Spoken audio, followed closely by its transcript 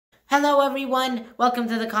Hello everyone, welcome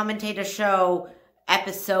to the Commentator Show,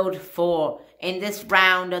 episode 4. In this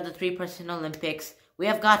round of the 3-person Olympics, we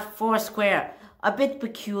have got Foursquare. A bit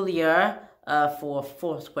peculiar for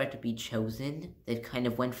Foursquare to be chosen. They kind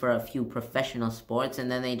of went for a few professional sports and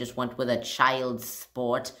then they just went with a child's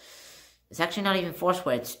sport. It's actually not even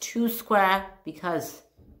Foursquare, it's 2Square because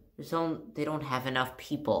they don't have enough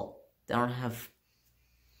people. They don't have...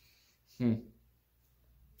 I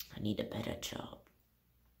need a better job.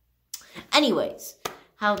 Anyways,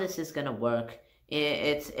 how this is gonna work,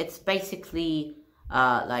 it's basically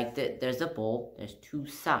like there's a bowl, there's two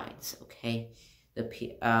sides, okay?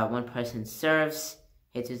 One person serves,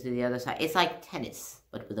 hits it to the other side. It's like tennis,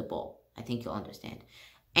 but with a bowl. I think you'll understand.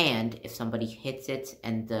 And if somebody hits it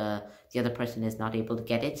and the other person is not able to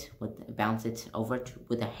get it, bounce it over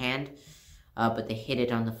with a hand, but they hit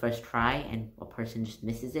it on the first try and a person just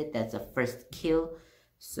misses it, that's a first kill.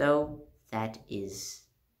 So that is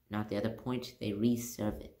not the other point, they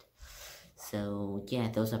reserve it. So yeah,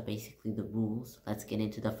 those are basically the rules. Let's get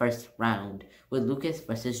into the first round with Lucas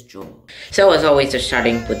versus George. So as always, they're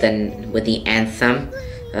starting with the anthem.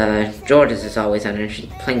 George is as always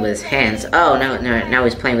playing with his hands. Oh, now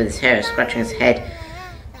he's playing with his hair, scratching his head.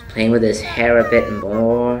 Playing with his hair a bit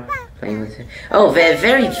more.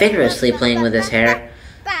 Very vigorously playing with his hair.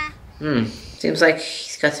 Seems like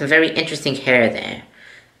he's got some very interesting hair there.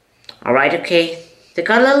 Alright, okay. They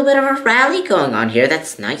got a little bit of a rally going on here.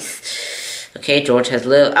 That's nice. Okay, George has a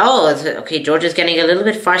little... okay, George is getting a little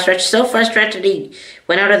bit far stretched. So far stretched that he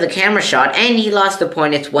went out of the camera shot and he lost the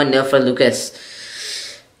point. It's 1-0 for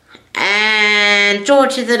Lucas. And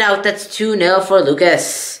George hits it out. That's 2-0 for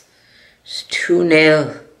Lucas. It's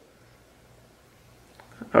 2-0.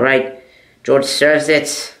 Alright, George serves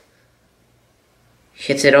it.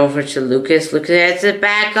 Hits it over to Lucas. Lucas hits it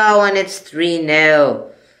back. Oh, and it's 3-0.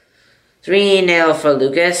 3-0 for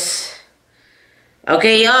Lucas.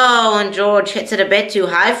 Okay, and George hits it a bit too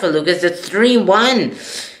high for Lucas. It's 3-1.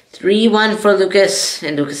 3-1 for Lucas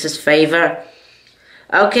in Lucas's favor.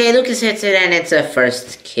 Okay, Lucas hits it and it's a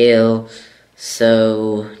first kill.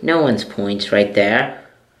 So, no one's point right there.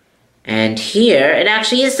 And here, it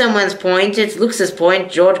actually is someone's point. It's Lucas's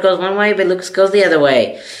point. George goes one way, but Lucas goes the other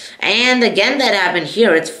way. And again, that happened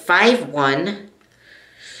here. It's 5-1.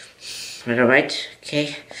 Alright,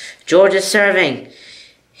 okay. George is serving.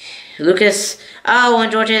 Lucas. Oh,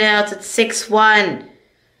 and George hit it out. It's 6-1.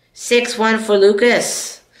 6-1 for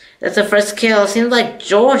Lucas. That's the first kill. Seems like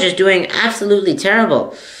George is doing absolutely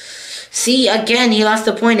terrible. See, again, he lost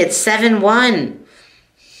the point. It's 7-1.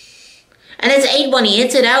 And it's 8-1. He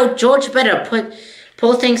hits it out. George better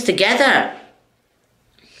pull things together.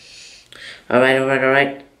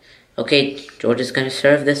 Alright. Okay, George is going to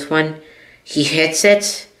serve this one. He hits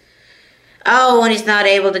it. Oh, and he's not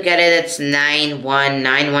able to get it. It's 9-1.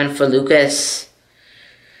 9-1 for Lucas.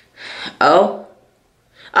 Oh,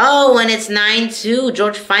 and it's 9-2.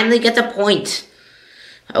 George finally gets a point.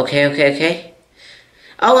 Okay.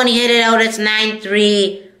 Oh, and he hit it out. It's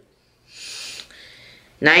 9-3.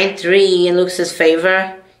 9-3 in Lucas's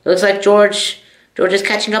favor. It looks like George is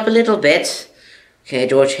catching up a little bit. Okay,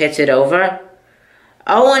 George hits it over.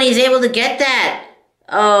 Oh, and he's able to get that.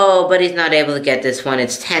 Oh, but he's not able to get this one.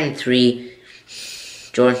 It's 10-3.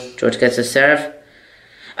 George gets a serve.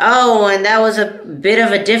 Oh, and that was a bit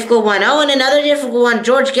of a difficult one. Oh, and another difficult one.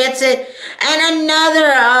 George gets it. And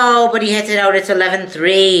another. Oh, but he hits it out. It's 11-3.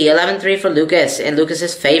 11-3 for Lucas in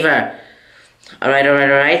Lucas's favor.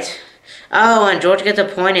 Alright. Oh, and George gets a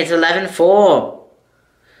point. It's 11-4.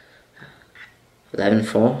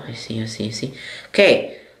 11-4. I see.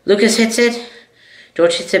 Okay, Lucas hits it.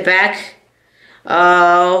 George hits it back.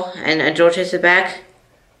 Oh, and George hits it back.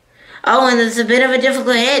 Oh, and it's a bit of a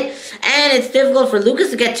difficult hit. And it's difficult for Lucas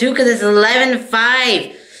to get to because it's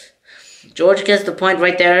 11-5. George gets the point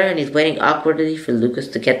right there, and he's waiting awkwardly for Lucas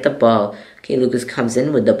to get the ball. Okay, Lucas comes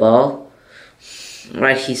in with the ball.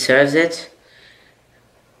 Right, he serves it.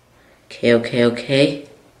 Okay.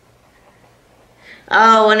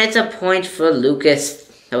 Oh, and it's a point for Lucas.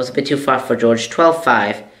 That was a bit too far for George.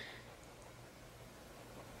 12-5.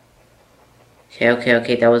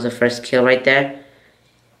 Okay. That was the first kill right there.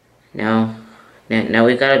 Now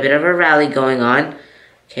we've got a bit of a rally going on.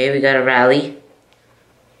 Okay, we got a rally.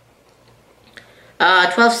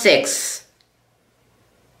 12-6.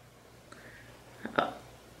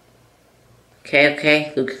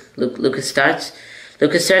 Okay. Lucas starts.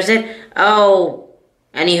 Lucas serves it. Oh,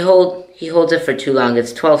 and he holds it for too long.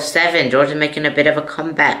 It's 12-7. George is making a bit of a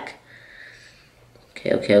comeback.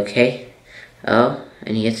 Okay. Oh,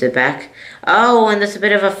 and he hits it back. Oh, and that's a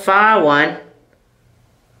bit of a far one.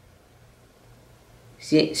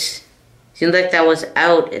 See Seems like that was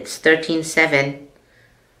out. It's 13-7.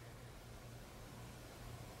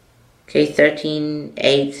 Okay,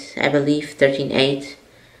 13-8, I believe. 13-8.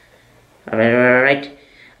 Alright.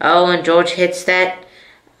 Oh, and George hits that.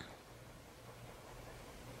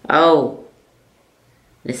 Oh.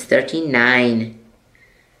 It's 13-9.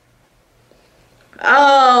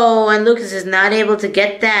 Oh, and Lucas is not able to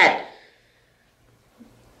get that.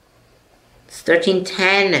 It's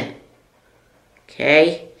 13-10.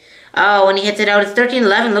 Okay. Oh, when he hits it out, it's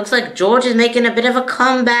 13-11. Looks like George is making a bit of a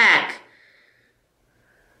comeback.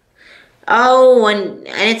 Oh, and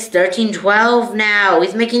it's 13-12 now.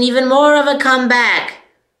 He's making even more of a comeback.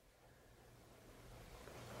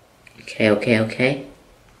 Okay.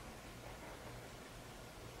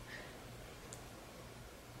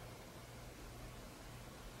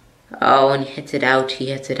 Oh, and he hits it out.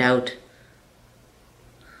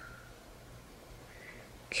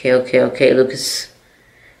 Okay.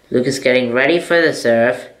 Lucas getting ready for the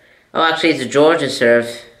serve. Oh, actually, it's George's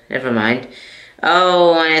serve. Never mind.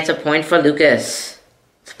 Oh, and it's a point for Lucas.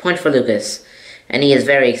 And he is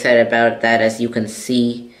very excited about that, as you can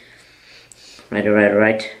see.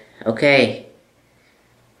 Right. Okay.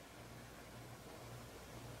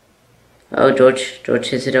 Oh, George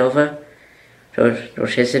hits it over.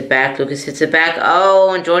 George hits it back. Lucas hits it back.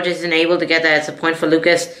 Oh, and George isn't able to get that. It's a point for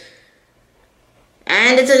Lucas.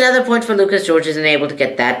 And it's another point for Lucas. George isn't able to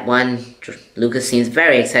get that one. Lucas seems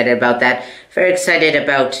very excited about that. Very excited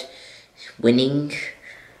about winning.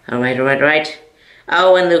 Alright.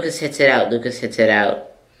 Oh, and Lucas hits it out.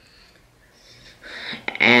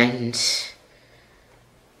 And...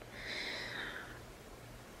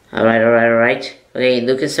 Alright. Okay,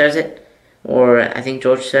 Lucas serves it. Or, I think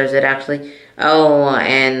George serves it, actually. Oh,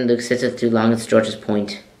 and Lucas hits it too long. It's George's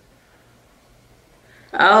point.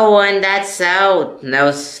 Oh, and that's out. That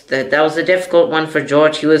was a difficult one for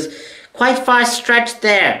George. He was quite far stretched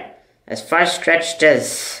there. As far stretched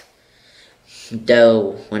as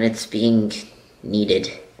dough when it's being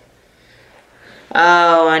needed.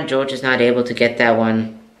 Oh, and George is not able to get that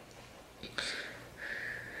one.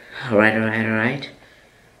 Alright.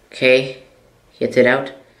 Okay. Gets it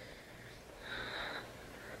out.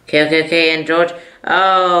 Okay, and George.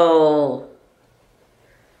 Oh.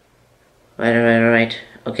 Right.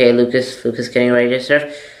 Okay, Lucas getting ready to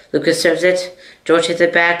serve. Lucas serves it. George hits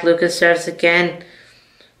it back. Lucas serves again.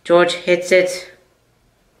 George hits it.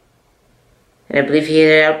 And I believe he hit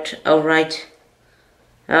it out outright.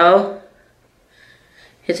 Oh.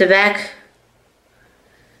 Hits it back.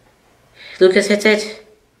 Lucas hits it.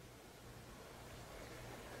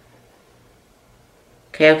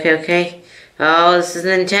 Okay. Oh, this is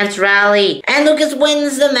an intense rally. And Lucas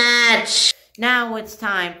wins the match. Now it's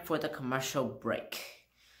time for the commercial break.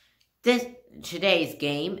 Today's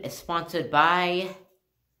game is sponsored by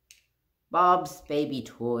Bob's Baby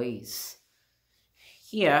Toys.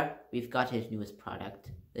 Here, we've got his newest product,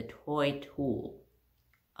 the Toy Tool.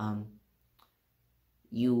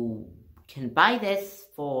 You can buy this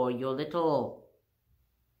for your little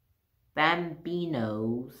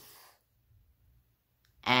bambinos,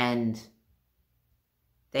 and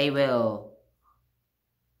they will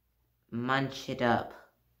munch it up.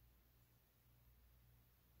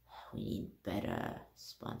 We need better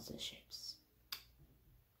sponsorships.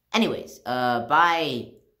 Anyways,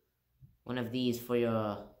 buy one of these for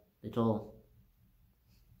your little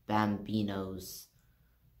bambinos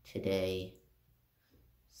today.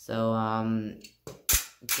 So,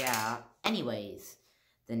 yeah. Anyways,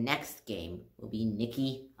 the next game will be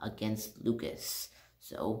Nicky against Lucas.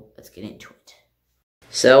 So, let's get into it.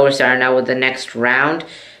 So, we're starting out with the next round.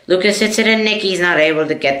 Lucas hits it and Nicky's not able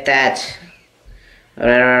to get that.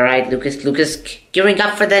 Alright, Lucas gearing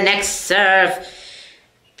up for the next serve.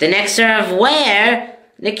 The next serve where?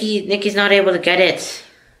 Nicky's not able to get it.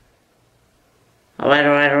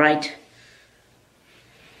 Alright.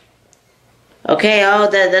 Okay,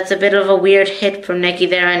 that's a bit of a weird hit from Nicky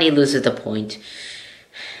there, and he loses the point.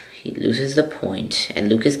 And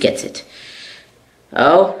Lucas gets it.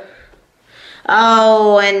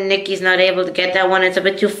 Oh, and Nicky's not able to get that one. It's a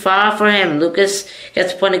bit too far for him. Lucas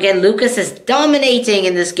gets the point again. Lucas is dominating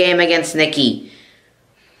in this game against Nicky.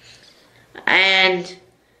 And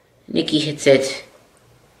Nicky hits it.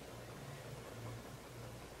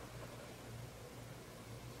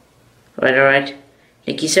 Alright.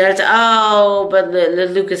 Nicky serves. Oh, but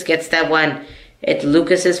Lucas gets that one. It's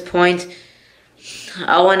Lucas's point.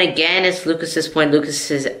 Oh, and again, it's Lucas's point. Lucas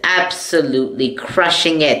is absolutely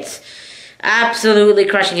crushing it.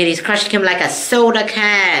 He's crushing him like a soda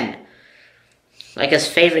can. Like his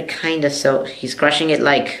favorite kind of soda. He's crushing it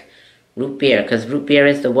like root beer, because root beer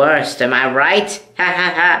is the worst. Am I right? Ha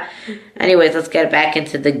ha ha. Anyways, let's get back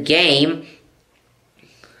into the game.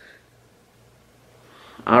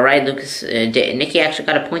 Alright, Lucas, Nicky actually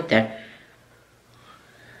got a point there.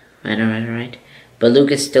 Right. But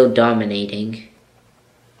Luke is still dominating.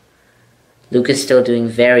 Luke is still doing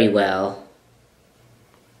very well.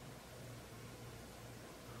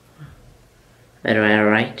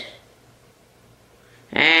 Right.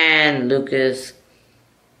 And Lucas...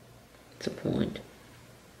 What's the point?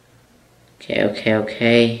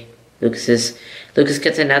 Okay. Lucas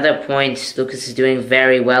gets another point. Lucas is doing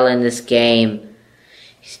very well in this game.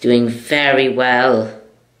 He's doing very well.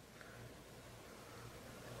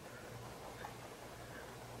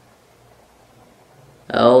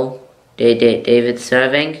 Oh, David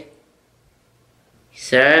serving. He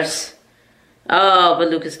serves. Oh, but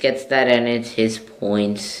Lucas gets that and it's his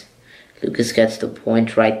point. Lucas gets the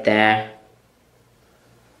point right there.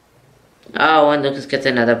 Oh, and Lucas gets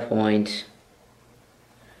another point.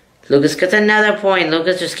 Lucas gets another point.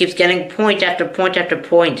 Lucas just keeps getting point after point after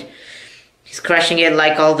point. He's crushing it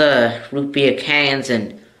like all the root beer cans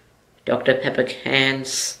and Dr. Pepper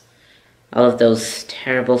cans. All of those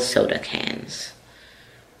terrible soda cans.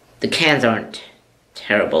 The cans aren't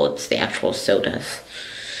terrible, it's the actual sodas.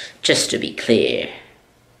 Just to be clear.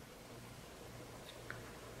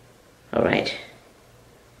 Alright.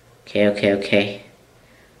 Okay.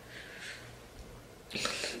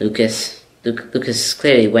 Lucas is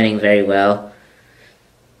clearly winning very well.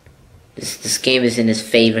 This game is in his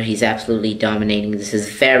favor. He's absolutely dominating. This is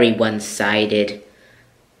very one-sided.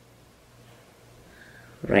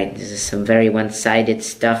 Right, this is some very one-sided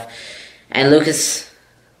stuff. And Lucas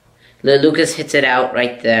hits it out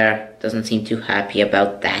right there. Doesn't seem too happy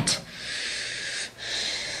about that.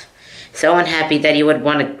 So unhappy that he would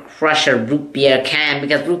want to crush a root beer can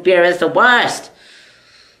because root beer is the worst.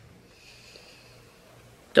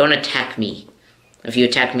 Don't attack me. If you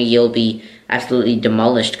attack me, you'll be absolutely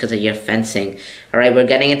demolished because of your fencing. Alright, we're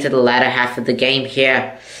getting into the latter half of the game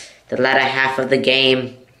here. The latter half of the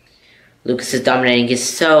game. Lucas is dominating. He's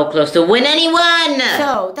so close to win anyone!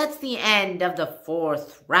 So, that's the end of the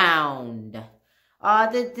 4th round.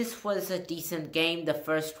 This was a decent game. The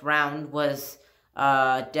first round was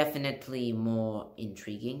definitely more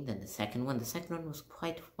intriguing than the second one. The second one was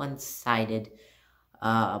quite one-sided.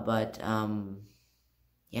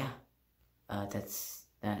 Yeah. That's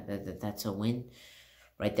a win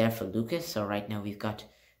right there for Lucas. So right now we've got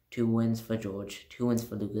 2 wins for George, 2 wins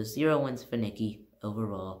for Lucas, 0 wins for Nicky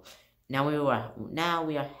overall. Now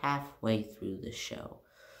we are halfway through the show.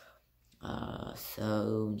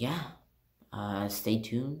 So yeah, stay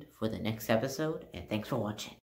tuned for the next episode, and thanks for watching.